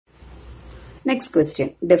Next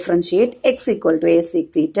question. Differentiate x equal to a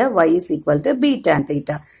sec theta, y is equal to b tan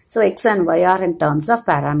theta. So x and y are in terms of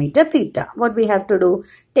parameter theta. What we have to do?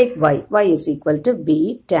 Take y. Y is equal to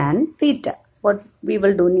b tan theta. What we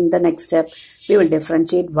will do in the next step? We will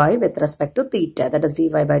differentiate y with respect to theta. That is dy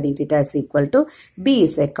by d theta is equal to b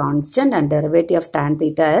is a constant and derivative of tan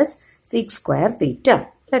theta is sec square theta.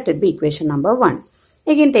 Let it be equation number 1.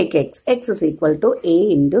 Again take x. X is equal to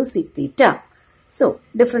a into sec theta. So,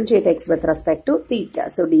 differentiate x with respect to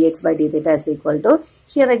theta. So, dx by d theta is equal to,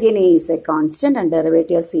 here again a is a constant and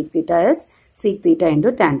derivative of sec theta is sec theta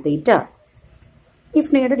into tan theta.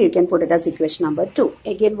 If needed, you can put it as equation number 2.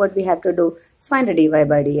 Again, what we have to do? Find a dy by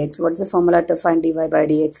dx. What is the formula to find dy by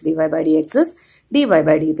dx? Dy by dx is dy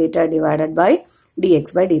by d theta divided by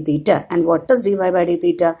dx by d theta. And what is dy by d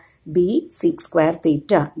theta? B sec square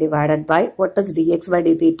theta divided by what is dx by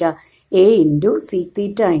d theta? A into sec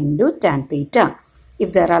theta into tan theta.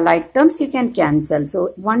 If there are like terms, you can cancel.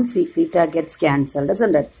 So, 1 sec theta gets cancelled,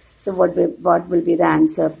 isn't it? So, what will be the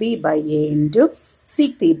answer? B by A into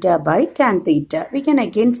sec theta by tan theta. We can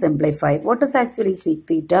again simplify. What is actually sec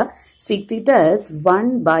theta? Sec theta is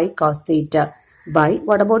 1 by cos theta. By,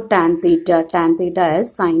 what about tan theta? Tan theta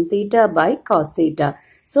is sin theta by cos theta.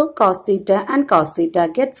 So, cos theta and cos theta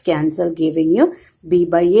gets cancelled, giving you b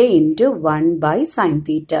by a into 1 by sin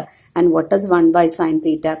theta. And what is 1 by sin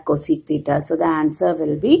theta? Cosec theta. So, the answer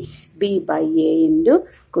will be b by a into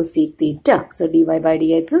cosec theta. So, dy by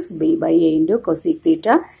dx is b by a into cosec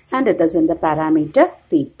theta and it is in the parameter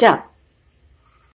theta.